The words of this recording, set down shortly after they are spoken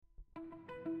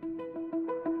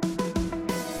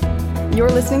You're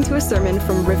listening to a sermon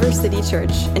from River City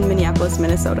Church in Minneapolis,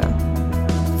 Minnesota.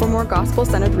 For more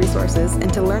gospel-centered resources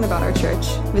and to learn about our church,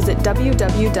 visit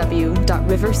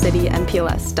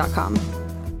www.rivercitynpls.com.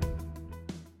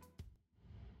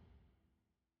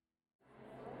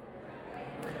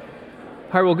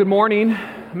 All right, well, good morning.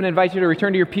 I'm going to invite you to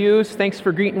return to your pews. Thanks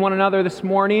for greeting one another this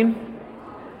morning.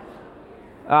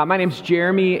 My name's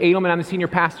Jeremy Edelman. I'm the senior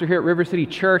pastor here at River City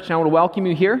Church, and I want to welcome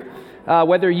you here.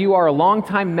 Whether you are a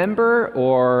longtime member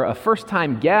or a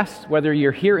first-time guest, whether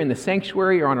you're here in the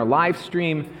sanctuary or on our live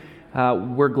stream,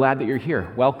 we're glad that you're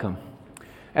here. Welcome.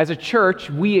 As a church,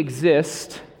 we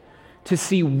exist to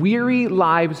see weary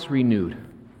lives renewed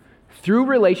through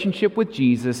relationship with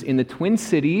Jesus in the Twin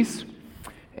Cities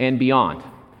and beyond.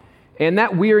 And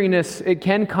that weariness, it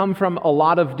can come from a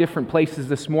lot of different places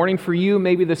this morning. For you,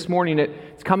 maybe this morning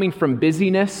it's coming from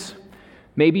busyness.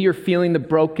 Maybe you're feeling the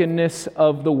brokenness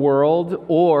of the world,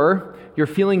 or you're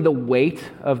feeling the weight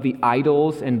of the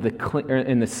idols and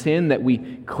the sin that we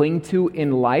cling to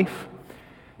in life.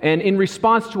 And in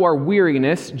response to our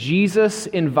weariness, Jesus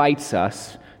invites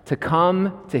us to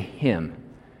come to Him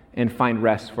and find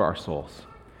rest for our souls.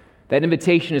 That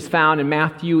invitation is found in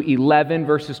Matthew 11,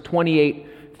 verses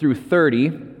 28 through 30.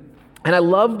 And I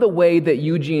love the way that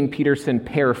Eugene Peterson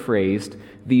paraphrased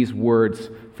these words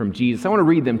from Jesus. I want to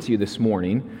read them to you this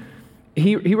morning.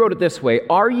 He wrote it this way: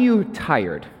 "Are you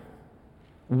tired,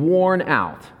 worn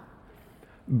out,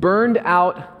 burned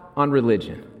out on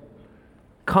religion?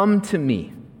 Come to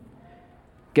me.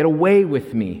 Get away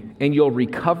with me, and you'll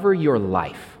recover your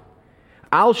life.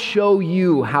 I'll show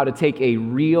you how to take a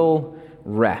real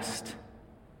rest.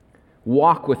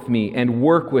 Walk with me and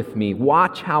work with me.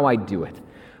 Watch how I do it.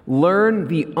 Learn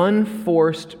the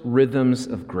unforced rhythms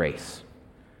of grace.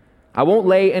 I won't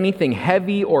lay anything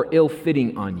heavy or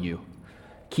ill-fitting on you.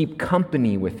 Keep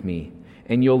company with me,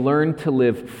 and you'll learn to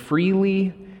live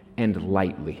freely and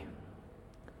lightly."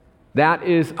 That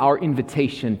is our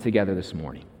invitation together this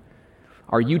morning.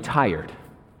 Are you tired?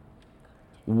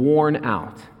 Worn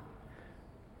out?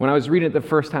 When I was reading it the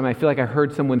first time, I feel like I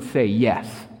heard someone say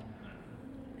yes.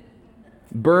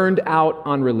 Burned out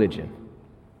on religion?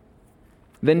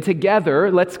 Then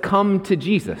together, let's come to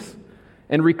Jesus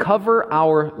and recover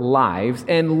our lives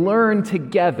and learn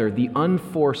together the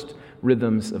unforced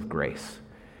rhythms of grace.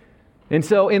 And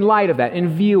so in light of that, in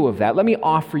view of that, let me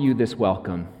offer you this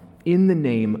welcome in the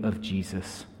name of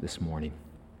Jesus this morning.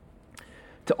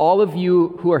 To all of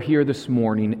you who are here this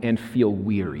morning and feel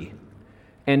weary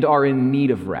and are in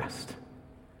need of rest,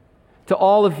 to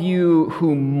all of you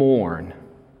who mourn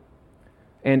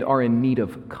and are in need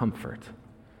of comfort,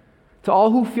 to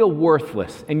all who feel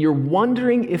worthless and you're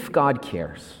wondering if God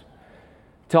cares,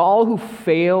 to all who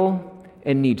fail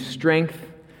and need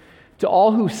strength, to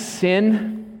all who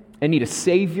sin and need a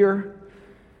Savior,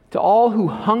 to all who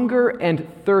hunger and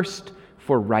thirst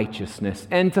for righteousness,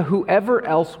 and to whoever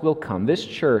else will come, this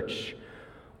church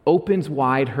opens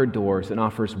wide her doors and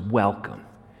offers welcome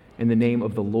in the name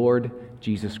of the Lord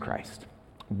Jesus Christ.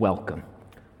 Welcome.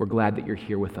 We're glad that you're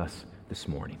here with us this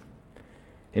morning.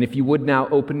 And if you would now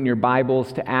open your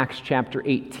Bibles to Acts chapter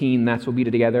 18, that's what we'll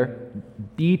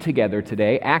be together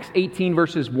today. Acts 18,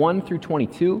 verses 1 through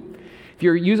 22. If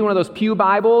you're using one of those pew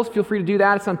Bibles, feel free to do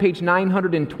that. It's on page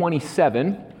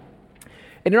 927.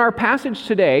 And in our passage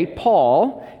today,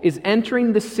 Paul is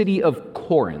entering the city of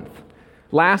Corinth.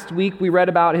 Last week, we read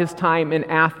about his time in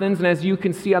Athens, and as you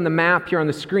can see on the map here on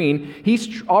the screen,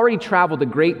 he's already traveled a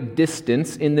great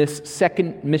distance in this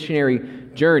second missionary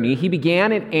journey. He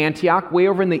began in Antioch, way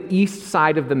over in the east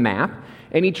side of the map,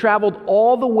 and he traveled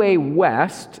all the way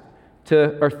west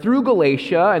through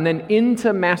Galatia and then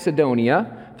into Macedonia,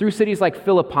 through cities like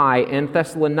Philippi and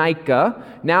Thessalonica.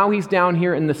 Now he's down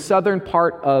here in the southern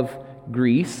part of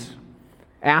Greece,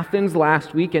 Athens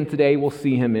last week, and today we'll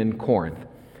see him in Corinth.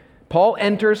 Paul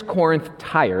enters Corinth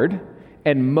tired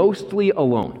and mostly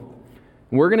alone.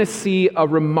 We're going to see a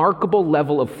remarkable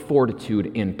level of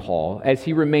fortitude in Paul as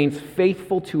he remains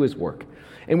faithful to his work.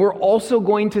 And we're also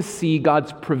going to see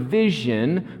God's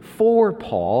provision for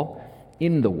Paul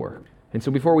in the work. And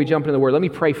so before we jump into the word, let me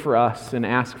pray for us and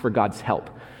ask for God's help.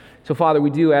 So Father, we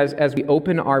do as we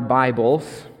open our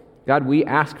Bibles, God, we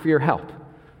ask for your help.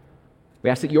 We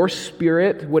ask that your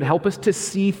Spirit would help us to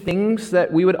see things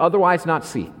that we would otherwise not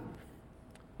see.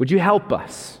 Would you help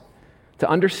us to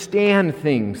understand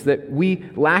things that we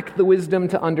lack the wisdom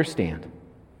to understand?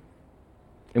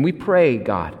 And we pray,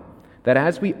 God, that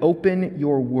as we open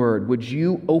your word, would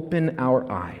you open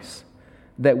our eyes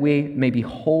that we may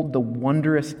behold the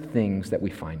wondrous things that we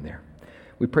find there.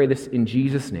 We pray this in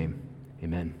Jesus' name.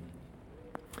 Amen.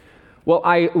 Well,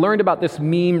 I learned about this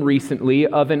meme recently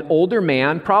of an older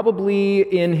man, probably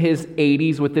in his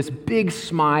 80s, with this big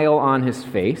smile on his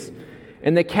face.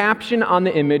 And the caption on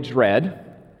the image read,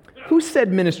 "Who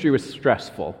said ministry was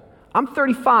stressful? I'm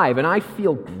 35 and I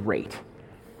feel great."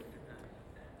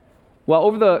 Well,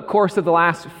 over the course of the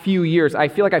last few years, I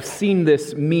feel like I've seen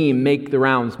this meme make the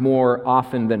rounds more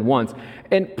often than once,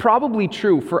 and probably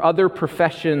true for other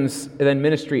professions than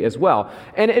ministry as well.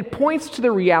 And it points to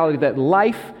the reality that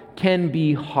life can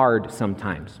be hard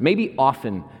sometimes, maybe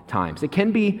oftentimes. It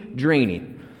can be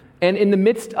draining. And in the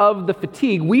midst of the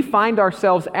fatigue, we find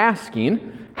ourselves asking,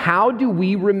 how do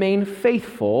we remain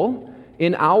faithful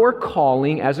in our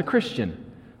calling as a Christian?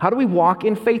 How do we walk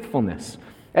in faithfulness?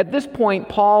 At this point,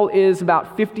 Paul is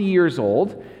about 50 years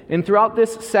old, and throughout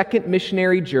this second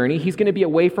missionary journey, he's going to be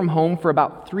away from home for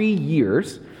about 3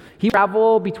 years. He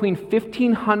traveled between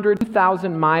 1,500 to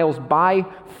 2,000 miles by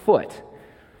foot.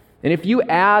 And if you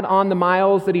add on the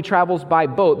miles that he travels by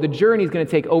boat, the journey is going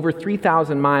to take over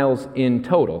 3,000 miles in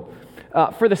total.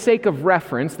 For the sake of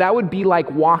reference, that would be like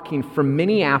walking from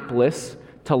Minneapolis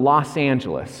to Los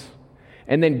Angeles,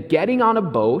 and then getting on a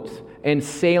boat and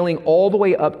sailing all the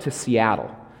way up to Seattle.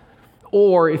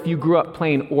 Or if you grew up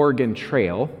playing Oregon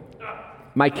Trail,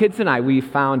 my kids and I, we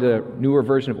found a newer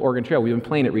version of Oregon Trail. We've been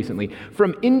playing it recently.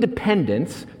 From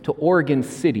Independence to Oregon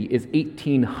City is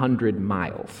 1,800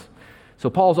 miles. So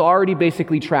Paul's already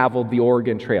basically traveled the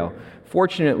Oregon Trail.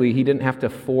 Fortunately, he didn't have to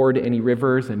ford any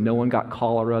rivers, and no one got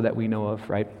cholera that we know of,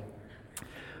 right?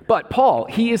 But Paul,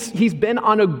 he's been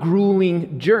on a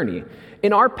grueling journey.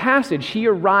 In our passage, he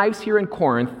arrives here in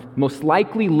Corinth, most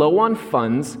likely low on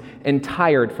funds and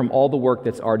tired from all the work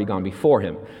that's already gone before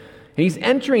him. And he's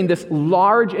entering this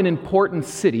large and important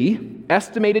city,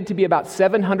 estimated to be about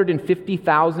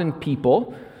 750,000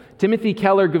 people. Timothy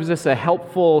Keller gives us a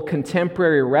helpful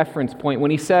contemporary reference point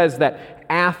when he says that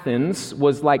Athens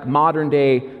was like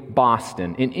modern-day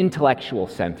Boston, an intellectual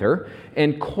center,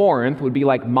 and Corinth would be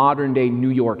like modern-day New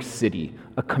York City,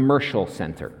 a commercial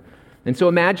center. And so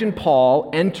imagine Paul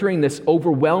entering this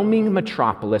overwhelming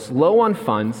metropolis, low on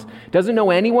funds, doesn't know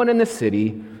anyone in the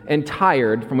city, and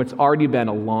tired from what's already been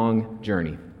a long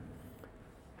journey.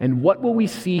 And what will we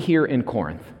see here in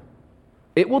Corinth?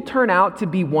 It will turn out to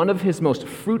be one of his most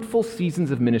fruitful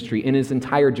seasons of ministry in his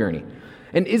entire journey.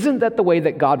 And isn't that the way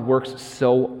that God works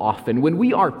so often? When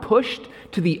we are pushed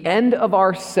to the end of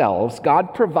ourselves,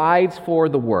 God provides for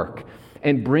the work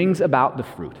and brings about the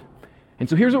fruit. And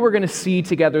so here's what we're going to see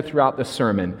together throughout the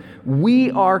sermon.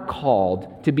 We are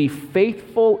called to be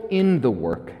faithful in the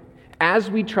work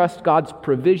as we trust God's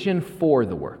provision for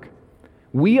the work.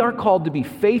 We are called to be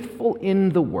faithful in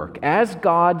the work as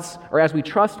we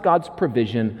trust God's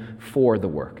provision for the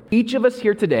work. Each of us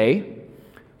here today,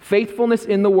 faithfulness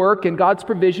in the work and God's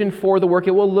provision for the work,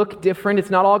 it will look different. It's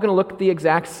not all going to look the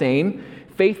exact same.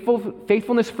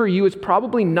 Faithfulness for you is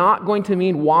probably not going to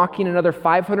mean walking another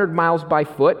 500 miles by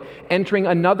foot, entering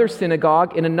another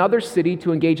synagogue in another city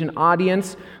to engage an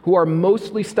audience who are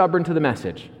mostly stubborn to the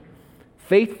message.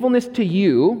 Faithfulness to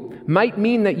you might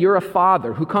mean that you're a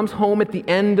father who comes home at the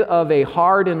end of a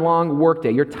hard and long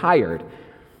workday. You're tired,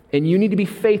 and you need to be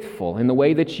faithful in the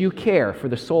way that you care for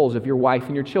the souls of your wife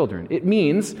and your children. It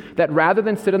means that rather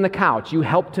than sit on the couch, you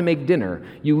help to make dinner.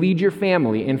 You lead your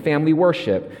family in family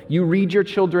worship. You read your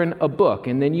children a book,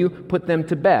 and then you put them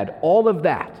to bed. All of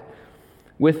that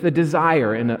with a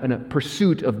desire and a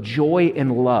pursuit of joy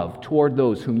and love toward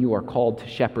those whom you are called to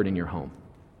shepherd in your home.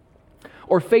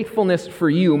 Or faithfulness for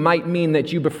you might mean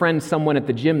that you befriend someone at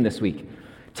the gym this week,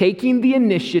 taking the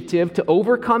initiative to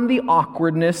overcome the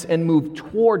awkwardness and move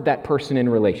toward that person in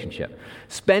relationship,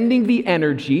 spending the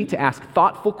energy to ask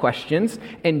thoughtful questions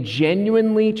and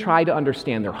genuinely try to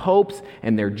understand their hopes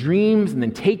and their dreams, and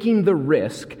then taking the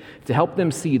risk to help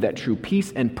them see that true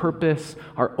peace and purpose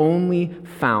are only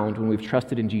found when we've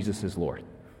trusted in Jesus as Lord.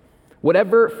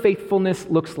 Whatever faithfulness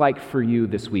looks like for you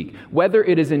this week, whether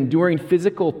it is enduring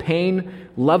physical pain,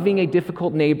 loving a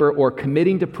difficult neighbor, or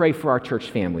committing to pray for our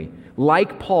church family,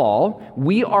 like Paul,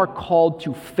 we are called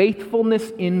to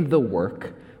faithfulness in the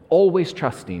work, always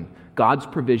trusting God's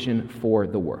provision for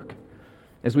the work.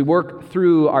 As we work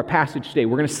through our passage today,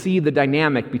 we're going to see the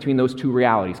dynamic between those two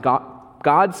realities,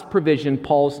 God's provision,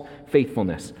 Paul's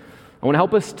faithfulness. I want to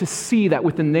help us to see that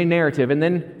within the narrative and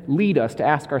then lead us to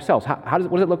ask ourselves,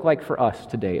 what does it look like for us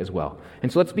today as well?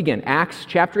 And so let's begin. Acts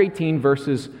chapter 18,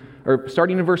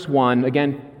 starting in verse 1,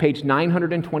 again, page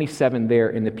 927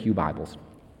 there in the Pew Bibles.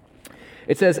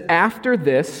 It says, "After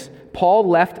this, Paul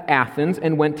left Athens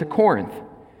and went to Corinth,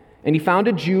 and he found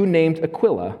a Jew named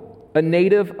Aquila, a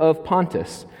native of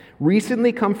Pontus,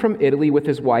 recently come from Italy with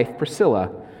his wife Priscilla.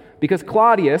 because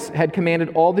Claudius had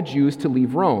commanded all the Jews to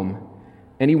leave Rome,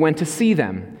 and he went to see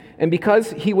them. And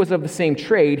because he was of the same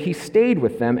trade, he stayed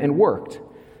with them and worked,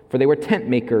 for they were tent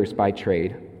makers by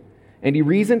trade. And he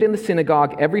reasoned in the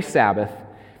synagogue every Sabbath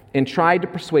and tried to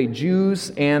persuade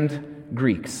Jews and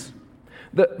Greeks.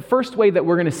 The first way that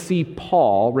we're going to see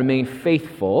Paul remain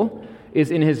faithful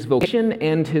is in his vocation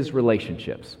and his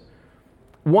relationships.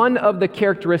 One of the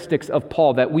characteristics of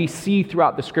Paul that we see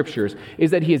throughout the Scriptures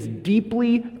is that he is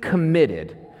deeply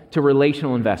committed to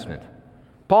relational investment.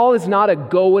 Paul is not a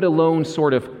go-it-alone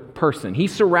sort of person. He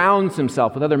surrounds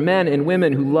himself with other men and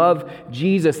women who love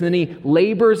Jesus, and then he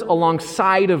labors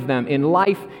alongside of them in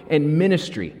life and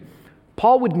ministry.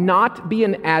 Paul would not be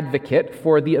an advocate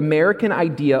for the American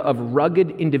idea of rugged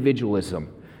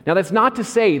individualism. Now, that's not to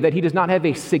say that he does not have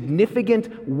a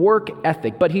significant work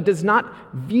ethic, but he does not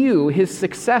view his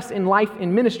success in life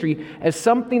and ministry as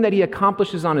something that he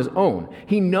accomplishes on his own.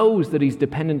 He knows that he's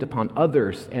dependent upon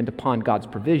others and upon God's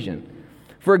provision.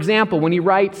 For example, when he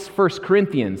writes 1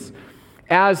 Corinthians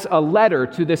as a letter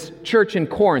to this church in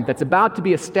Corinth that's about to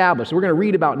be established, we're going to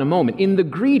read about in a moment, in the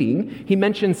greeting, he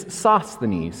mentions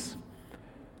Sosthenes,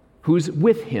 who's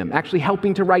with him, actually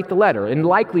helping to write the letter. And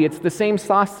likely it's the same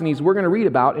Sosthenes we're going to read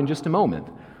about in just a moment.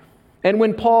 And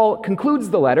when Paul concludes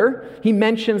the letter, he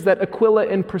mentions that Aquila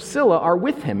and Priscilla are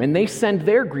with him, and they send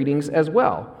their greetings as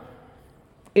well.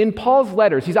 In Paul's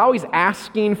letters, he's always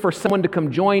asking for someone to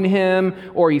come join him,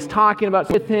 or he's talking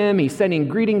about with him, he's sending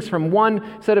greetings from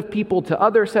one set of people to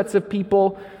other sets of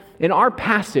people. In our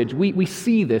passage, we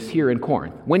see this here in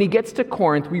Corinth. When he gets to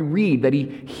Corinth, we read that he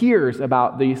hears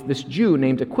about this Jew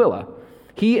named Aquila.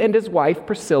 He and his wife,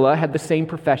 Priscilla, had the same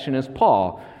profession as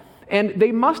Paul. And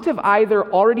they must have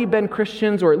either already been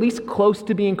Christians or at least close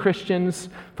to being Christians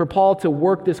for Paul to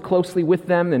work this closely with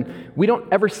them. And we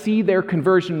don't ever see their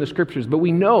conversion in the Scriptures, but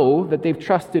we know that they've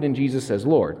trusted in Jesus as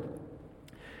Lord.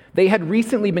 They had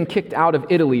recently been kicked out of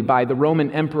Italy by the Roman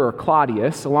Emperor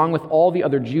Claudius, along with all the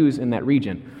other Jews in that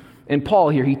region. And Paul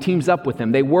here, he teams up with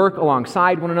them. They work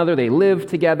alongside one another. They live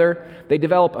together. They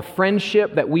develop a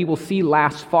friendship that we will see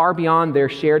lasts far beyond their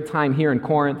shared time here in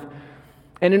Corinth.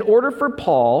 And in order for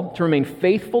Paul to remain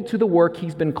faithful to the work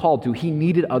he's been called to, he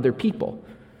needed other people.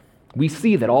 We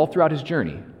see that all throughout his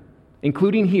journey,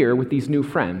 including here with these new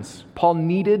friends. Paul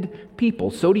needed people.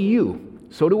 So do you.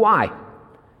 So do I.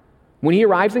 When he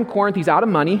arrives in Corinth, he's out of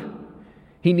money.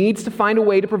 He needs to find a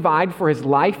way to provide for his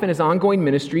life and his ongoing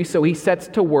ministry, so he sets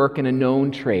to work in a known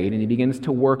trade, and he begins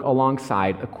to work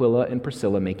alongside Aquila and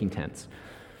Priscilla making tents.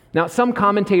 Now, some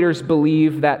commentators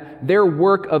believe that their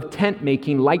work of tent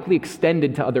making likely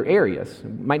extended to other areas.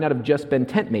 It might not have just been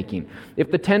tent making.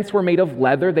 If the tents were made of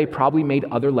leather, they probably made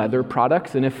other leather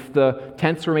products. And if the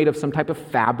tents were made of some type of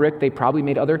fabric, they probably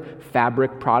made other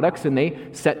fabric products. And they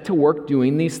set to work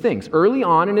doing these things. Early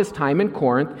on in his time in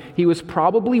Corinth, he was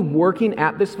probably working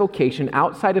at this vocation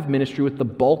outside of ministry with the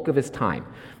bulk of his time,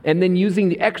 and then using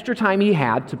the extra time he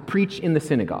had to preach in the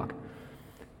synagogue.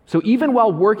 So even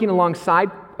while working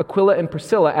alongside Aquila and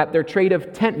Priscilla at their trade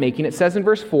of tent making, it says in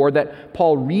verse 4 that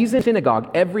Paul reasoned in the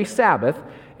synagogue every Sabbath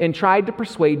and tried to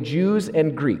persuade Jews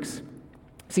and Greeks.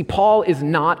 See, Paul is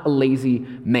not a lazy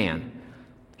man.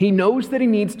 He knows that he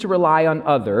needs to rely on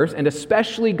others, and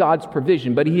especially God's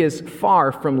provision, but he is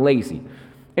far from lazy.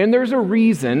 And there's a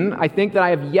reason, I think, that I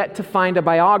have yet to find a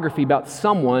biography about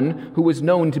someone who was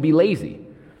known to be lazy.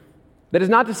 That is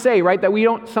not to say, right, that we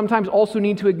don't sometimes also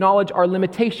need to acknowledge our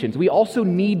limitations. We also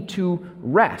need to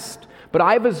rest. But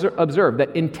I've observed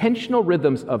that intentional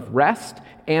rhythms of rest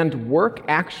and work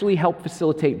actually help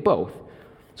facilitate both.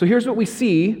 So here's what we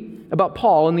see about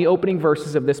Paul in the opening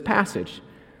verses of this passage.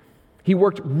 He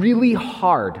worked really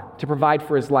hard to provide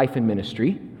for his life and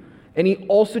ministry, and he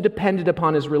also depended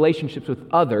upon his relationships with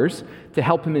others to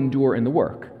help him endure in the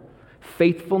work.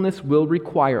 Faithfulness will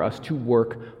require us to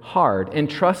work hard and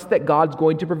trust that God's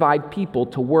going to provide people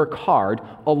to work hard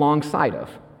alongside of.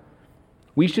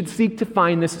 We should seek to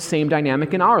find this same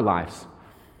dynamic in our lives.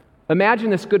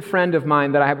 Imagine this good friend of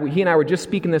mine that he and I were just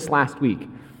speaking this last week.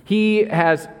 He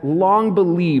has long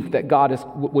believed that God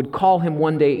would call him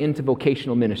one day into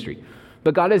vocational ministry,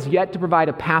 but God has yet to provide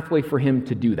a pathway for him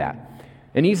to do that.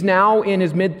 And he's now in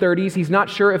his mid-30s. He's not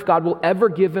sure if God will ever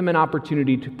give him an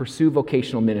opportunity to pursue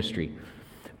vocational ministry.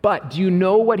 But do you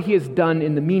know what he has done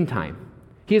in the meantime?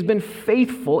 He has been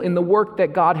faithful in the work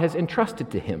that God has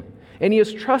entrusted to him. And he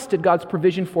has trusted God's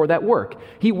provision for that work.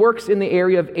 He works in the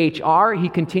area of HR. He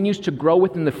continues to grow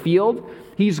within the field.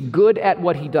 He's good at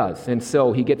what he does. And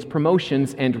so he gets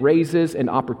promotions and raises and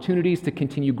opportunities to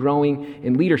continue growing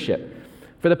in leadership.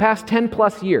 For the past 10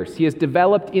 plus years, he has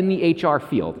developed in the HR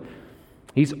field.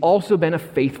 He's also been a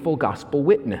faithful gospel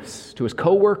witness to his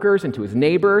coworkers and to his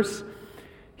neighbors.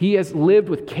 He has lived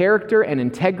with character and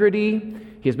integrity.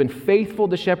 He has been faithful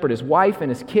to shepherd his wife and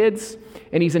his kids,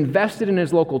 and he's invested in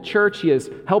his local church. He has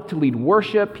helped to lead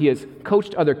worship. He has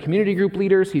coached other community group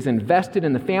leaders. He's invested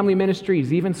in the family ministry.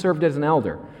 He's even served as an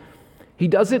elder. He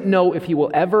doesn't know if he will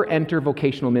ever enter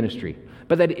vocational ministry,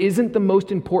 but that isn't the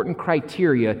most important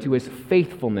criteria to his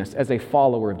faithfulness as a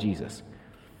follower of Jesus.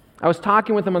 I was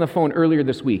talking with him on the phone earlier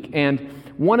this week, and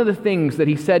one of the things that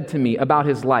he said to me about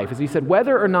his life is he said,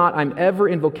 whether or not I'm ever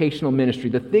in vocational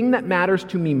ministry, the thing that matters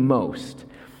to me most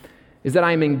is that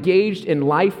I'm engaged in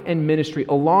life and ministry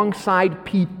alongside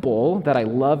people that I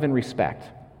love and respect.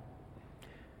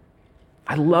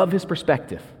 I love his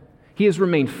perspective. He has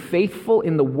remained faithful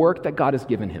in the work that God has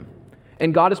given him,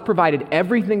 and God has provided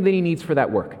everything that he needs for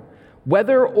that work.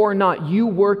 Whether or not you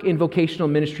work in vocational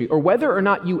ministry, or whether or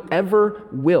not you ever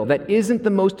will, that isn't the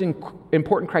most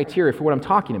important criteria for what I'm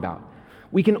talking about.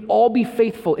 We can all be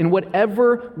faithful in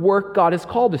whatever work God has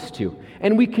called us to,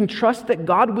 and we can trust that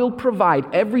God will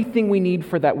provide everything we need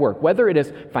for that work, whether it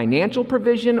is financial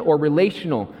provision or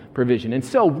relational provision. And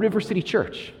so, River City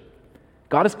Church,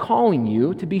 God is calling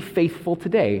you to be faithful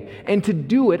today and to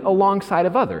do it alongside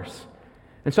of others.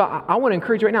 And so I want to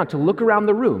encourage you right now to look around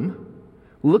the room.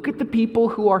 Look at the people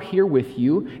who are here with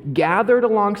you, gathered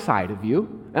alongside of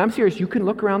you. And I'm serious, you can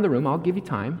look around the room. I'll give you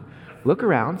time. Look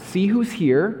around, see who's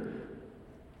here.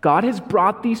 God has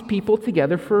brought these people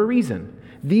together for a reason.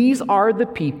 These are the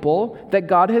people that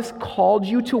God has called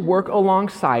you to work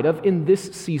alongside of in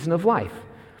this season of life.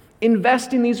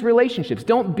 Invest in these relationships.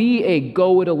 Don't be a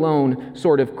go-it-alone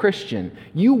sort of Christian.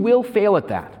 You will fail at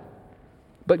that.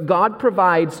 But God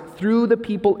provides through the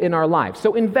people in our lives.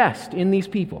 So invest in these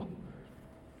people.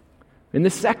 And the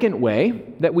second way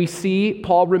that we see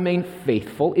Paul remain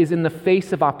faithful is in the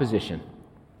face of opposition.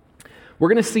 We're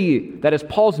going to see that as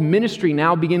Paul's ministry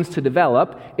now begins to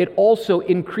develop, it also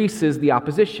increases the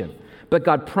opposition. But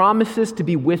God promises to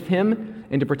be with him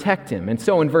and to protect him. And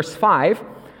so in verse 5,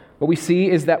 what we see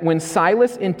is that when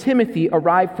Silas and Timothy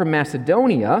arrived from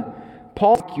Macedonia,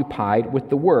 Paul was occupied with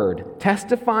the word,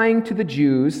 testifying to the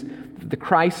Jews that the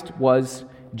Christ was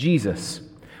Jesus.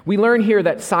 We learn here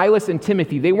that Silas and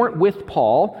Timothy, they weren't with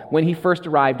Paul when he first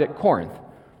arrived at Corinth.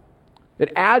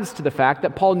 It adds to the fact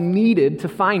that Paul needed to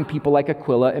find people like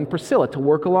Aquila and Priscilla to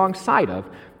work alongside of,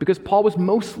 because Paul was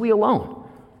mostly alone.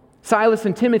 Silas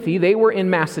and Timothy, they were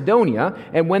in Macedonia,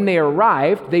 and when they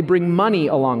arrived, they bring money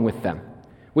along with them,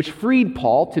 which freed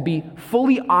Paul to be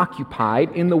fully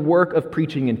occupied in the work of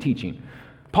preaching and teaching.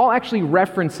 Paul actually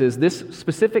references this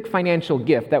specific financial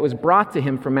gift that was brought to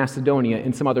him from Macedonia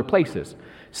in some other places.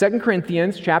 2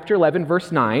 Corinthians chapter 11,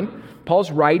 verse 9,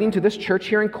 Paul's writing to this church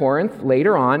here in Corinth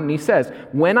later on, and he says,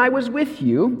 "When I was with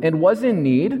you and was in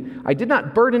need, I did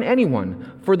not burden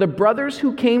anyone, for the brothers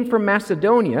who came from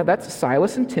Macedonia," that's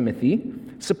Silas and Timothy,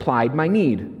 "supplied my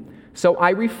need. So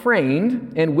I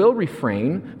refrained and will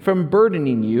refrain from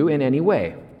burdening you in any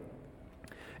way."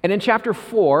 And in chapter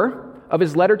 4 of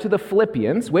his letter to the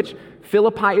Philippians, which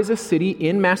Philippi is a city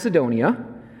in Macedonia,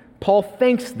 Paul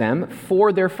thanks them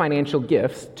for their financial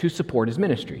gifts to support his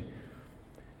ministry.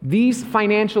 These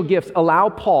financial gifts allow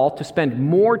Paul to spend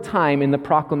more time in the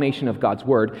proclamation of God's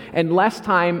word and less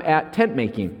time at tent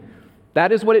making.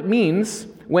 That is what it means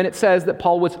when it says that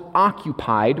Paul was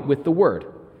occupied with the word.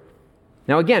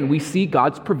 Now again, we see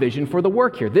God's provision for the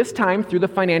work here, this time through the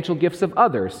financial gifts of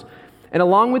others. And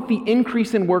along with the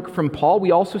increase in work from Paul, we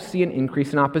also see an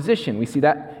increase in opposition. We see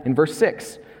that in verse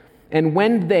 6. "And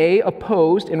when they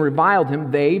opposed and reviled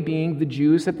him, they being the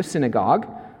Jews at the synagogue,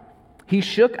 he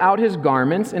shook out his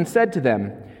garments and said to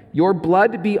them, 'Your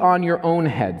blood be on your own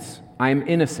heads. I am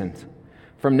innocent.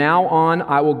 From now on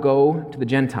I will go to the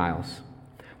Gentiles.'"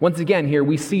 Once again, here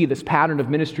we see this pattern of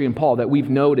ministry in Paul that we've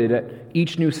noted at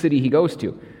each new city he goes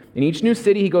to. In each new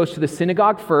city, he goes to the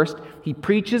synagogue first. He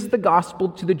preaches the gospel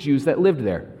to the Jews that lived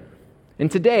there.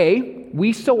 And today,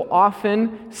 we so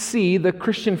often see the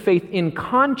Christian faith in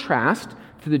contrast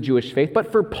to the Jewish faith.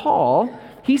 But for Paul,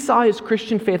 he saw his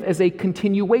Christian faith as a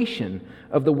continuation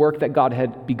of the work that God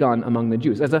had begun among the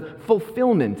Jews, as a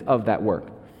fulfillment of that work.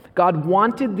 God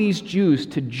wanted these Jews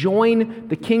to join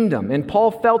the kingdom, and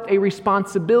Paul felt a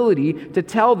responsibility to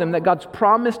tell them that God's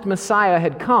promised Messiah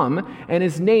had come, and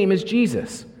his name is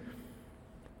Jesus.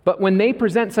 But when they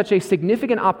present such a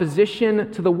significant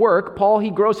opposition to the work, Paul, he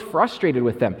grows frustrated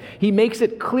with them. He makes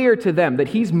it clear to them that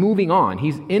he's moving on.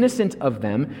 He's innocent of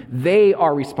them. They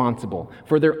are responsible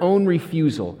for their own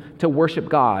refusal to worship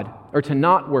God, or to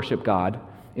not worship God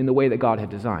in the way that God had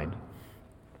designed.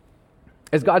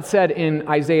 As God said in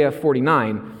Isaiah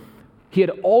 49, He had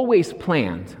always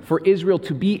planned for Israel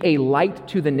to be a light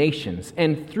to the nations,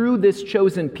 and through this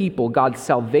chosen people, God's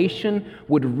salvation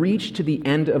would reach to the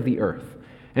end of the earth.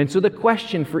 And so the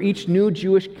question for each new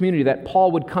Jewish community that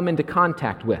Paul would come into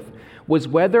contact with was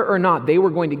whether or not they were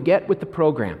going to get with the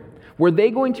program. Were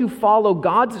they going to follow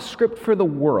God's script for the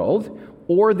world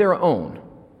or their own?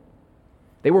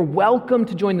 They were welcome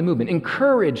to join the movement,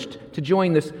 encouraged to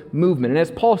join this movement. And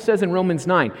as Paul says in Romans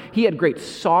 9, he had great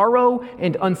sorrow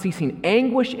and unceasing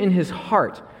anguish in his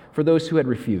heart for those who had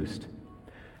refused.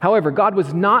 However, God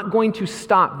was not going to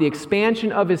stop the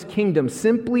expansion of his kingdom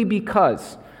simply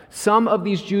because some of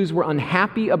these Jews were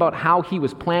unhappy about how he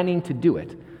was planning to do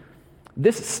it.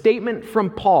 This statement from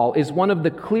Paul is one of the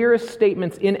clearest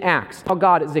statements in Acts, how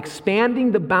God is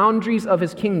expanding the boundaries of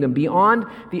his kingdom beyond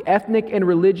the ethnic and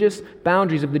religious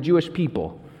boundaries of the Jewish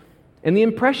people. And the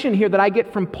impression here that I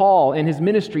get from Paul and his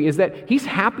ministry is that he's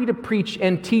happy to preach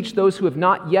and teach those who have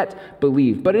not yet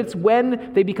believed, but it's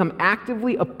when they become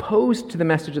actively opposed to the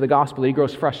message of the gospel that he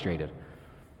grows frustrated.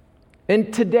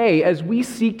 And today, as we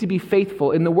seek to be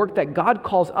faithful in the work that God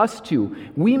calls us to,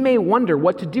 we may wonder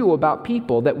what to do about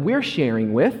people that we're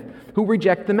sharing with who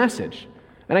reject the message.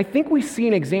 And I think we see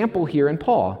an example here in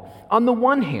Paul. On the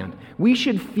one hand, we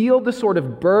should feel the sort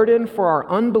of burden for our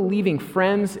unbelieving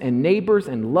friends and neighbors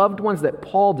and loved ones that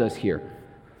Paul does here.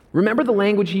 Remember the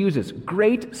language he uses,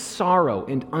 great sorrow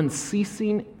and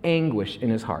unceasing anguish in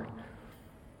his heart.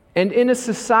 And in a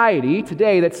society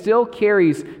today that still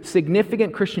carries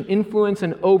significant Christian influence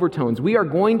and overtones, we are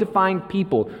going to find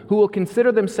people who will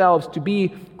consider themselves to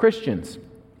be Christians,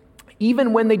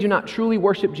 even when they do not truly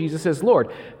worship Jesus as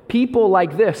Lord. People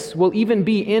like this will even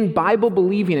be in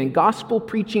Bible-believing and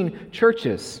gospel-preaching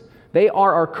churches. They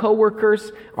are our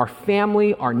coworkers, our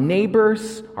family, our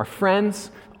neighbors, our friends.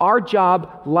 Our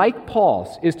job, like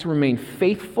Paul's, is to remain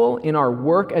faithful in our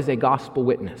work as a gospel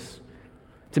witness,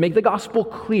 to make the gospel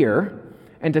clear,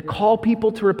 and to call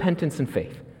people to repentance and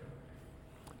faith.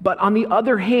 But on the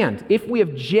other hand, if we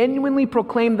have genuinely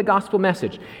proclaimed the gospel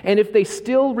message, and if they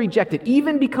still reject it,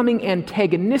 even becoming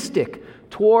antagonistic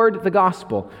toward the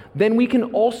gospel, then we can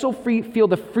also feel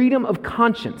the freedom of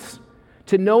conscience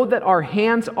to know that our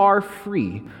hands are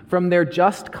free from their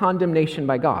just condemnation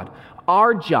by God.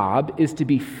 Our job is to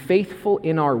be faithful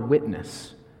in our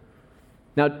witness.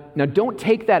 Now, don't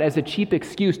take that as a cheap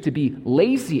excuse to be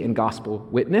lazy in gospel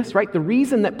witness, right? The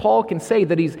reason that Paul can say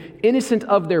that he's innocent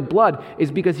of their blood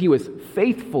is because he was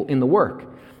faithful in the work.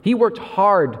 He worked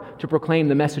hard to proclaim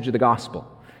the message of the gospel.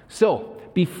 So,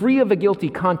 be free of a guilty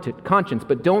conscience,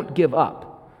 but don't give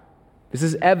up. This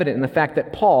is evident in the fact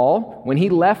that Paul, when he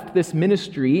left this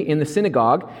ministry in the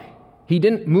synagogue, he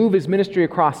didn't move his ministry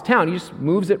across town. He just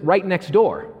moves it right next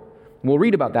door. And we'll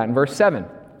read about that in verse 7.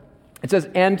 It says,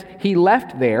 "And he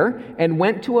left there and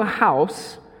went to the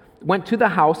house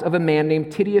of a man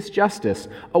named Titius Justus,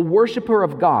 a worshiper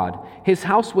of God. His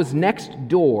house was next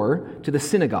door to the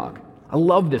synagogue." I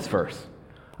love this verse.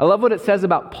 I love what it says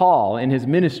about Paul and his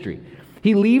ministry.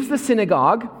 He leaves the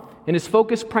synagogue and is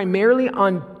focused primarily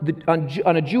on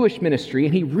a Jewish ministry,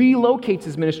 and he relocates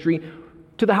his ministry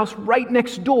to the house right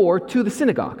next door to the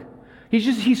synagogue.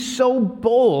 He's so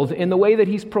bold in the way that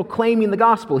he's proclaiming the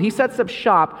gospel. He sets up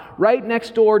shop right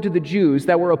next door to the Jews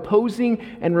that were opposing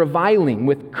and reviling.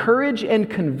 With courage and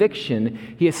conviction,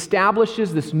 he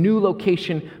establishes this new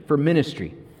location for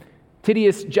ministry.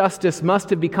 Titius Justus must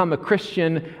have become a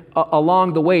Christian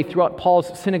along the way throughout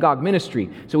Paul's synagogue ministry.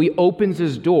 So he opens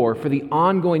his door for the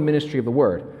ongoing ministry of the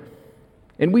word.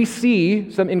 And we see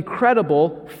some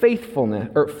incredible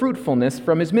fruitfulness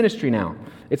from his ministry now.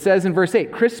 It says in verse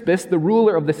 8, "Crispus, the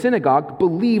ruler of the synagogue,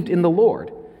 believed in the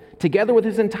Lord, together with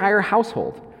his entire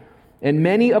household. And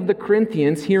many of the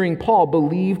Corinthians, hearing Paul,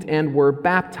 believed and were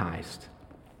baptized."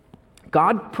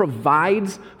 God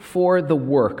provides for the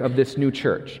work of this new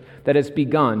church that has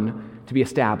begun to be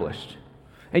established.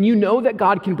 And you know that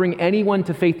God can bring anyone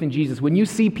to faith in Jesus when you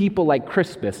see people like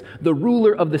Crispus, the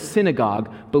ruler of the synagogue,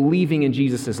 believing in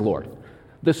Jesus as Lord.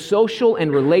 The social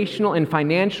and relational and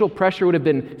financial pressure would have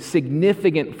been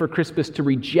significant for Crispus to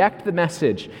reject the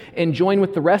message and join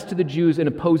with the rest of the Jews in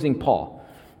opposing Paul.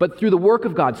 But through the work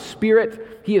of God's Spirit,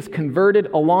 he is converted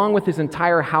along with his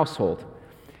entire household.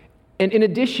 And in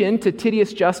addition to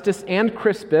Titius Justus and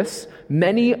Crispus,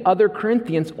 many other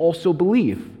Corinthians also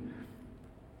believe.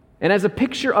 And as a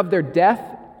picture of their death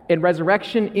and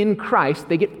resurrection in Christ,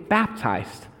 they get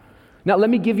baptized. Now,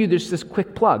 let me give you just this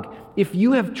quick plug. If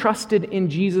you have trusted in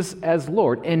Jesus as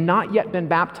Lord and not yet been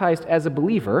baptized as a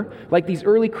believer, like these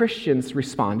early Christians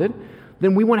responded,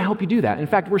 then we want to help you do that. In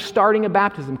fact, we're starting a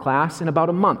baptism class in about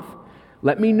a month.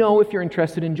 Let me know if you're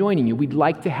interested in joining you. We'd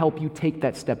like to help you take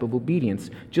that step of obedience,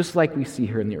 just like we see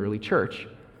here in the early church.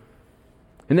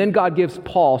 And then God gives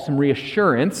Paul some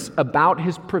reassurance about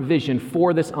his provision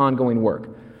for this ongoing work.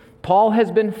 Paul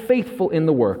has been faithful in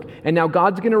the work, and now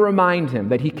God's going to remind him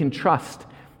that he can trust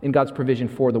in God's provision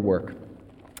for the work.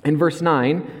 In verse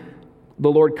 9,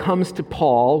 the Lord comes to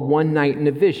Paul one night in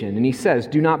a vision, and he says,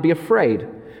 "Do not be afraid,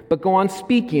 but go on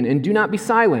speaking, and do not be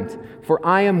silent, for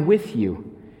I am with you,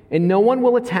 and no one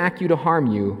will attack you to harm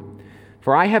you,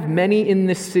 for I have many in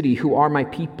this city who are my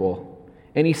people."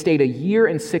 And he stayed 1 year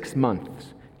and 6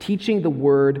 months, teaching the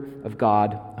word of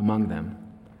God among them.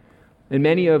 In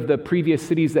many of the previous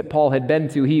cities that Paul had been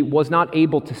to, he was not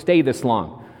able to stay this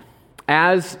long.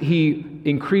 As he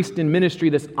increased in ministry,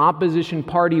 this opposition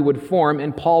party would form,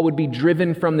 and Paul would be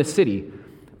driven from the city.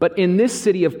 But in this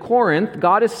city of Corinth,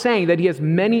 God is saying that he has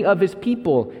many of his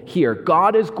people here.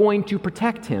 God is going to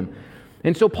protect him.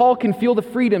 And so Paul can feel the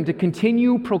freedom to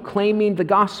continue proclaiming the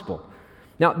gospel.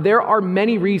 Now, there are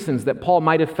many reasons that Paul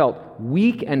might have felt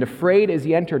weak and afraid as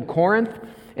he entered Corinth.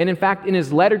 And in fact, in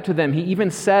his letter to them, he even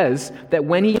says that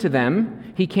when he came to them,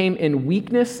 he came in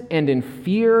weakness and in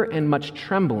fear and much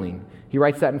trembling. He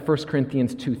writes that in 1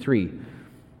 Corinthians 2:3.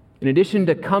 In addition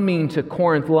to coming to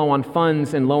Corinth low on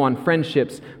funds and low on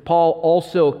friendships, Paul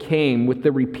also came with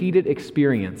the repeated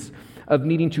experience of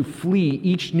needing to flee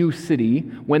each new city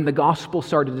when the gospel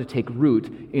started to take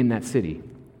root in that city.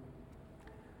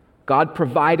 God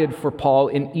provided for Paul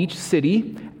in each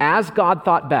city as God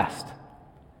thought best.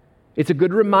 It's a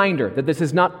good reminder that this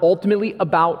is not ultimately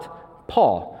about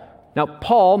Paul. Now,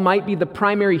 Paul might be the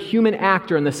primary human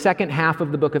actor in the second half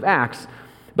of the book of Acts,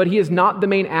 but he is not the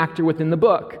main actor within the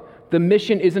book. The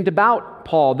mission isn't about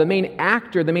Paul. The main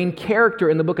actor, the main character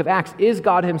in the book of Acts is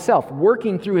God himself,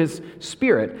 working through his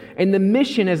Spirit. And the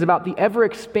mission is about the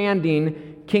ever-expanding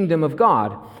kingdom of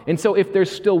God. And so if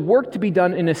there's still work to be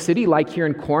done in a city like here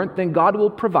in Corinth, then God will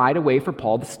provide a way for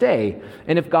Paul to stay.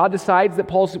 And if God decides that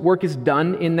Paul's work is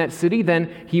done in that city, then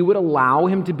he would allow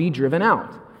him to be driven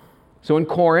out. So in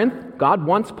Corinth, God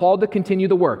wants Paul to continue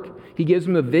the work. He gives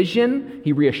him a vision,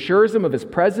 he reassures him of his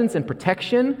presence and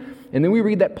protection, and then we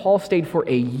read that Paul stayed for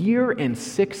 1 year and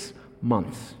 6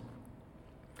 months.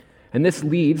 And this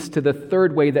leads to the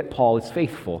third way that Paul is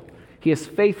faithful. He is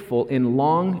faithful in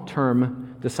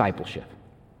long-term discipleship.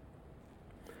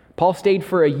 Paul stayed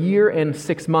for 1 year and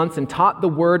 6 months and taught the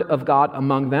word of God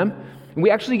among them. And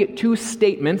we actually get 2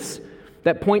 statements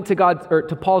that point to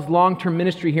to Paul's long-term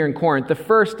ministry here in Corinth. The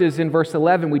first is in verse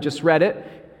 11, we just read it,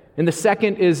 and the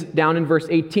second is down in verse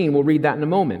 18. We'll read that in a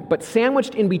moment. But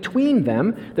sandwiched in between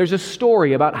them, there's a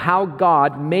story about how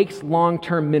God makes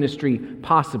long-term ministry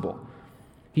possible.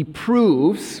 He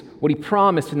proves what he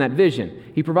promised in that vision.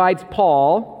 He provides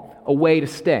Paul a way to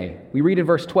stay. We read in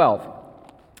verse 12.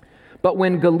 But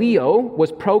when Gallio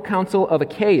was proconsul of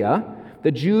Achaia, the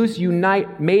Jews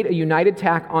made a united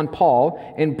attack on Paul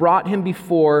and brought him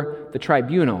before the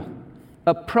tribunal.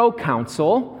 A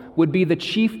proconsul would be the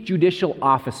chief judicial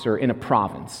officer in a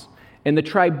province, and the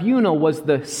tribunal was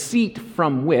the seat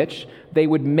from which they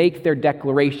would make their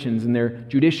declarations and their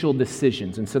judicial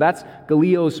decisions. And so that's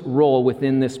Gallio's role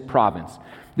within this province.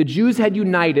 The Jews had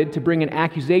united to bring an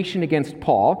accusation against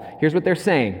Paul. Here's what they're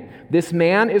saying. This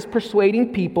man is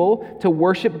persuading people to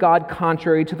worship God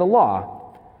contrary to the law.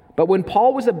 But when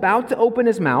Paul was about to open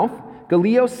his mouth,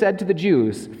 Gallio said to the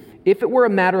Jews, "If it were a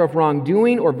matter of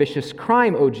wrongdoing or vicious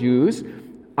crime, O Jews,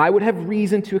 I would have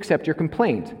reason to accept your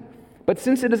complaint. But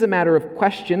since it is a matter of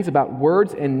questions about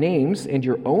words and names and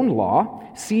your own law,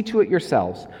 see to it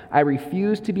yourselves. I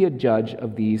refuse to be a judge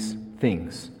of these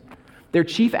things." Their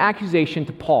chief accusation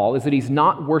to Paul is that he's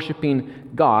not worshiping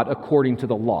God according to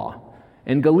the law.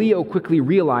 And Gallio quickly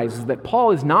realizes that Paul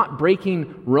is not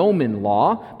breaking Roman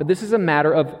law, but this is a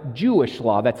matter of Jewish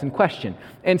law that's in question.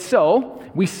 And so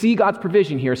we see God's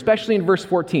provision here, especially in verse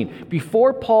 14.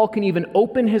 Before Paul can even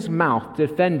open his mouth to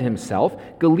defend himself,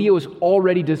 Gallio is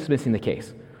already dismissing the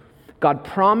case. God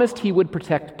promised he would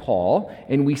protect Paul,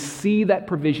 and we see that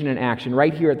provision in action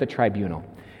right here at the tribunal.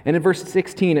 And in verse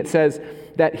 16 it says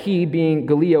that he, being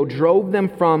Gallio, drove them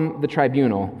from the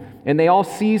tribunal. And they all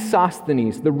seized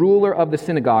Sosthenes, the ruler of the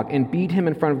synagogue, and beat him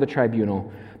in front of the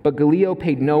tribunal. But Gallio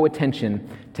paid no attention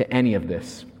to any of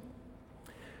this.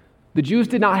 The Jews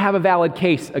did not have a valid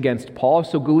case against Paul,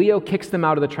 so Gallio kicks them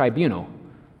out of the tribunal.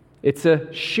 It's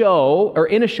a show, or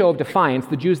in a show of defiance,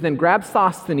 the Jews then grab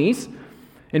Sosthenes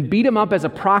and beat him up as a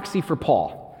proxy for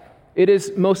Paul. It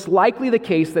is most likely the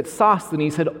case that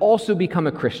Sosthenes had also become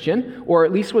a Christian, or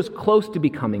at least was close to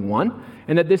becoming one,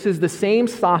 and that this is the same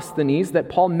Sosthenes that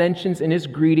Paul mentions in his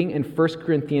greeting in 1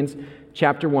 Corinthians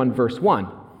chapter 1, verse 1.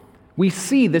 we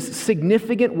see this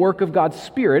significant work of God's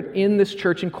Spirit in this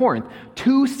church in Corinth.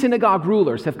 2 synagogue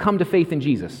rulers have come to faith in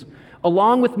Jesus,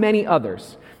 along with many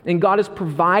others. And God is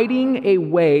providing a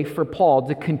way for Paul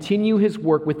to continue his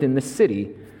work within the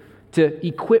city, to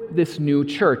equip this new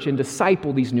church and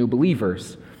disciple these new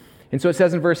believers. And so it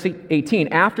says in verse 18,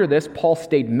 after this, Paul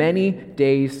stayed many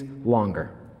days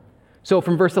longer. So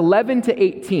from verse 11 to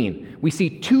 18, we see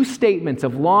 2 statements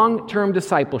of long-term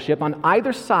discipleship on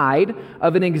either side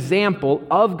of an example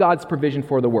of God's provision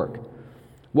for the work.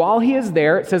 While he is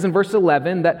there, it says in verse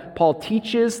 11 that Paul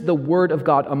teaches the word of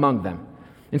God among them.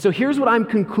 And so here's what I'm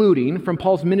concluding from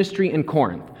Paul's ministry in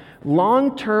Corinth.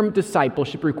 Long-term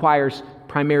discipleship requires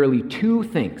primarily 2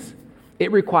 things.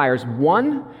 It requires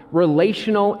 1,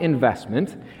 relational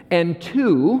investment, and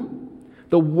 2,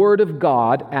 the word of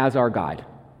God as our guide.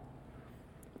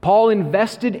 Paul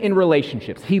invested in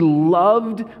relationships. He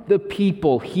loved the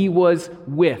people he was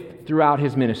with throughout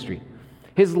his ministry.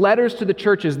 His letters to the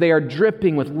churches, they are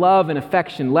dripping with love and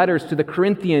affection. Letters to the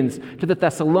Corinthians, to the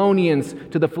Thessalonians,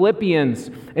 to the Philippians.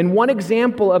 And one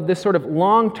example of this sort of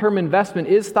long-term investment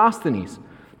is Sosthenes.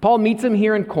 Paul meets him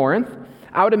here in Corinth.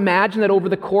 I would imagine that over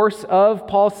the course of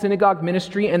Paul's synagogue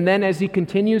ministry, and then as he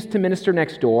continues to minister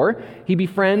next door, he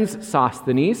befriends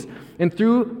Sosthenes. And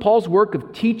through Paul's work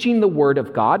of teaching the Word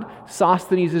of God,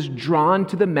 Sosthenes is drawn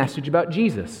to the message about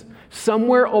Jesus.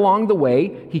 Somewhere along the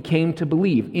way, he came to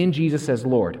believe in Jesus as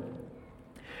Lord.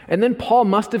 And then Paul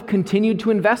must have continued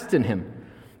to invest in him.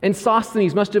 And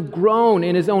Sosthenes must have grown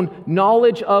in his own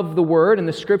knowledge of the Word and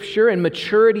the Scripture and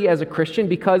maturity as a Christian,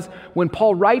 because when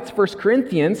Paul writes 1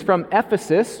 Corinthians from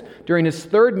Ephesus during his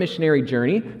 3rd missionary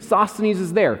journey, Sosthenes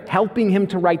is there, helping him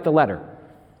to write the letter.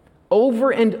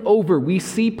 Over and over, we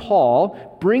see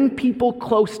Paul bring people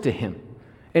close to him.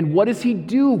 And what does he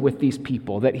do with these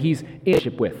people that he's in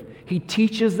relationship with? He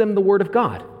teaches them the Word of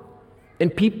God.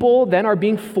 And people then are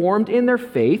being formed in their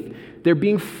faith. They're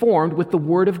being formed with the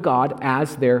Word of God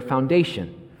as their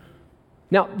foundation.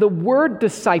 Now, the word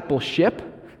discipleship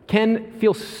can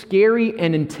feel scary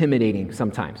and intimidating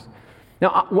sometimes.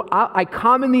 Now, I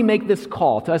commonly make this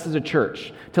call to us as a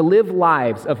church to live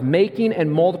lives of making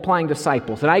and multiplying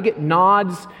disciples. And I get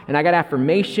nods and I get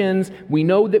affirmations. We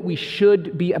know that we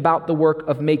should be about the work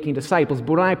of making disciples.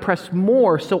 But when I press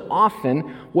more, so often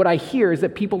what I hear is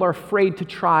that people are afraid to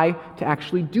try to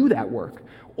actually do that work.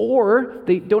 Or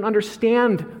they don't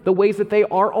understand the ways that they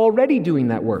are already doing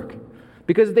that work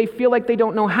because they feel like they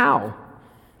don't know how.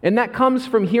 And that comes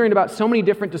from hearing about so many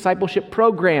different discipleship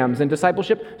programs and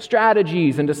discipleship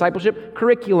strategies and discipleship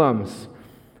curriculums.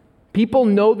 People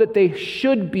know that they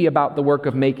should be about the work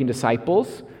of making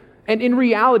disciples. And in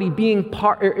reality, being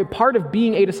part of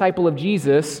being a disciple of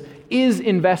Jesus is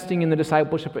investing in the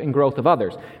discipleship and growth of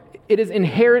others. It is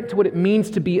inherent to what it means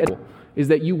to be a disciple, is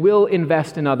that you will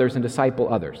invest in others and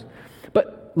disciple others.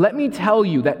 But let me tell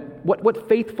you that what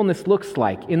faithfulness looks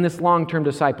like in this long-term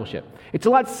discipleship, it's a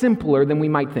lot simpler than we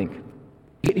might think.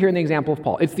 Here in the example of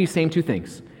Paul, it's these same 2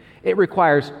 things. It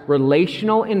requires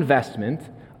relational investment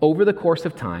over the course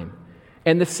of time,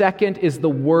 and the second is the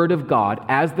Word of God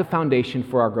as the foundation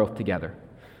for our growth together.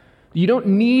 You don't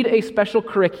need a special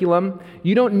curriculum.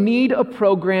 You don't need a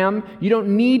program. You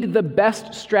don't need the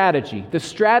best strategy. The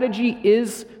strategy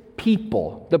is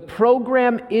people. The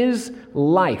program is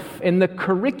life, and the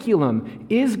curriculum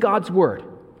is God's Word.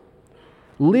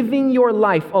 Living your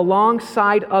life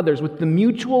alongside others with the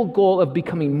mutual goal of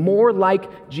becoming more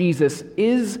like Jesus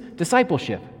is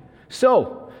discipleship.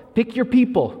 So, pick your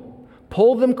people,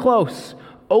 pull them close,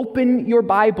 open your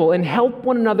Bible, and help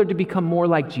one another to become more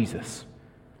like Jesus.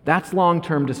 That's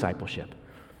long-term discipleship.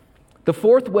 The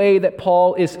 4th way that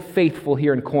Paul is faithful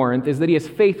here in Corinth is that he is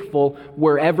faithful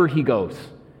wherever he goes,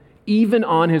 even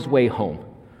on his way home.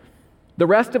 The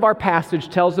rest of our passage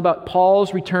tells about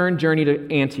Paul's return journey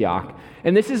to Antioch,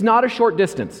 and this is not a short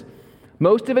distance.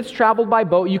 Most of it's traveled by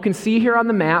boat. You can see here on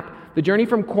the map the journey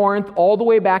from Corinth all the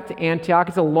way back to Antioch.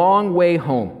 It's a long way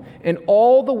home. And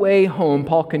all the way home,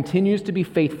 Paul continues to be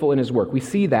faithful in his work. We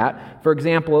see that, for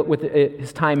example, with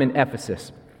his time in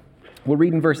Ephesus. We'll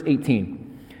read in verse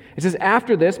 18. It says,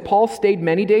 after this, Paul stayed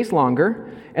many days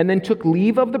longer, and then took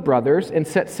leave of the brothers and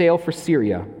set sail for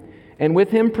Syria, and with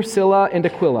him Priscilla and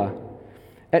Aquila.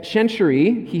 At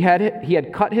Cenchreae, he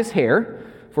had cut his hair,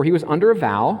 for he was under a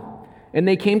vow, and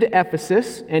they came to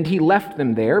Ephesus, and he left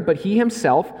them there, but he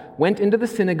himself went into the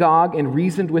synagogue and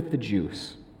reasoned with the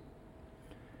Jews.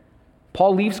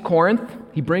 Paul leaves Corinth.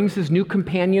 He brings his new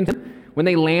companions. When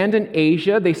they land in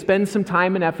Asia, they spend some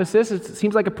time in Ephesus. It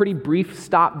seems like a pretty brief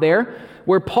stop there,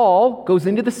 where Paul goes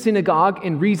into the synagogue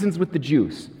and reasons with the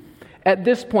Jews. At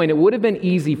this point, it would have been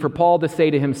easy for Paul to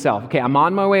say to himself, okay, I'm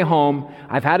on my way home.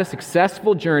 I've had a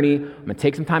successful journey. I'm going to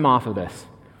take some time off of this.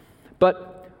 But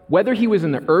whether he was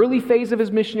in the early phase of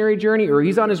his missionary journey or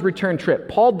he's on his return trip,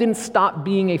 Paul didn't stop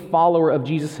being a follower of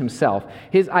Jesus himself.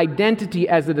 His identity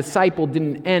as a disciple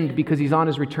didn't end because he's on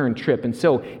his return trip. And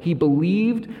so he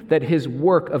believed that his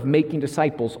work of making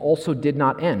disciples also did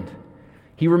not end.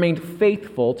 He remained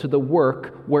faithful to the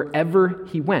work wherever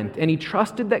he went, and he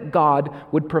trusted that God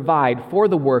would provide for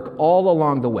the work all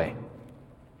along the way.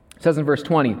 It says in verse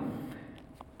 20,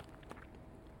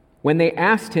 when they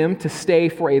asked him to stay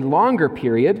for a longer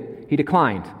period, he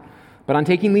declined. But on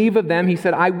taking leave of them, he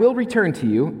said, I will return to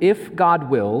you if God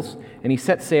wills, and he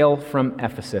set sail from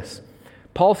Ephesus.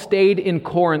 Paul stayed in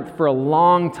Corinth for a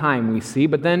long time, we see,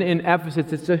 but then in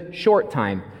Ephesus, it's a short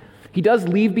time. He does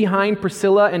leave behind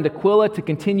Priscilla and Aquila to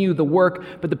continue the work,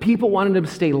 but the people wanted him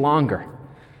to stay longer.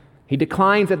 He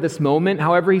declines at this moment.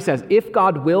 However, he says, if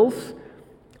God wills,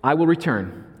 I will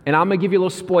return. And I'm going to give you a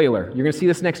little spoiler. You're going to see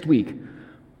this next week.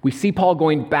 We see Paul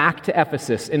going back to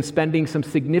Ephesus and spending some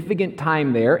significant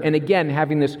time there, and again,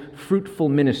 having this fruitful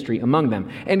ministry among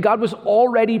them. And God was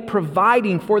already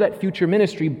providing for that future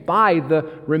ministry by the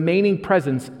remaining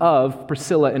presence of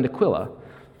Priscilla and Aquila.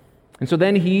 And so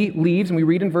then he leaves, and we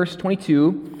read in verse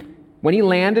 22, when he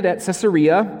landed at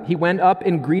Caesarea, he went up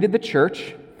and greeted the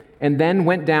church, and then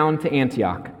went down to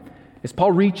Antioch. As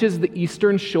Paul reaches the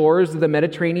eastern shores of the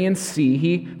Mediterranean Sea,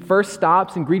 he first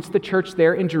stops and greets the church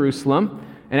there in Jerusalem.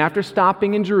 And after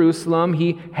stopping in Jerusalem,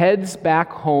 he heads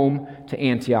back home to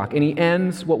Antioch, and he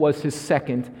ends what was his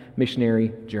second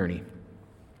missionary journey.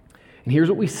 And here's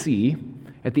what we see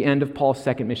at the end of Paul's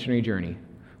second missionary journey.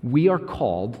 We are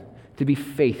called to be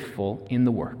faithful in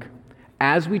the work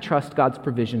as we trust God's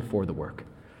provision for the work.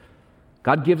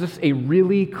 God gives us a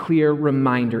really clear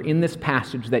reminder in this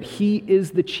passage that he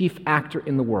is the chief actor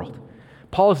in the world.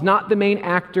 Paul is not the main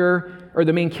actor or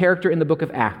the main character in the book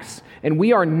of Acts. And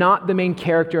we are not the main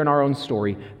character in our own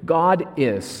story. God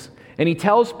is. And he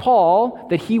tells Paul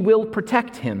that he will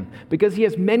protect him because he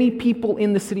has many people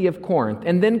in the city of Corinth.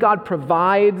 And then God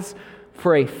provides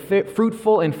for a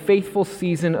fruitful and faithful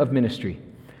season of ministry.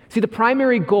 See, the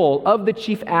primary goal of the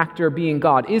chief actor being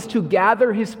God is to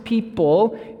gather his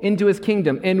people into his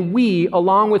kingdom. And we,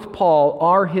 along with Paul,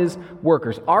 are his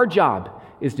workers. Our job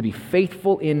is to be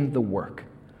faithful in the work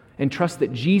and trust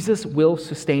that Jesus will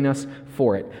sustain us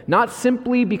for it. Not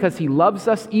simply because he loves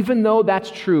us, even though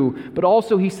that's true, but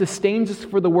also he sustains us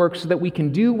for the work so that we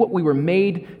can do what we were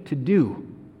made to do,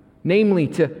 namely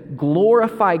to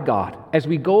glorify God as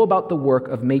we go about the work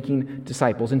of making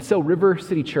disciples. And so, River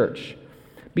City Church,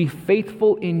 be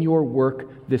faithful in your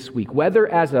work this week,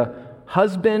 whether as a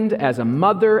husband, as a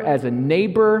mother, as a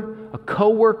neighbor, a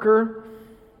coworker,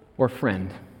 or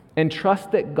friend. And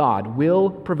trust that God will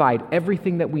provide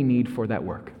everything that we need for that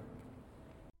work.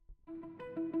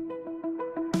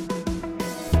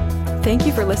 Thank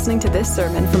you for listening to this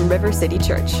sermon from River City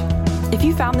Church. If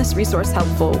you found this resource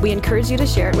helpful, we encourage you to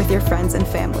share it with your friends and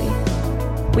family.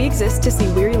 We exist to see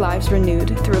weary lives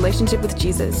renewed through relationship with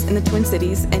Jesus in the Twin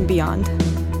Cities and beyond.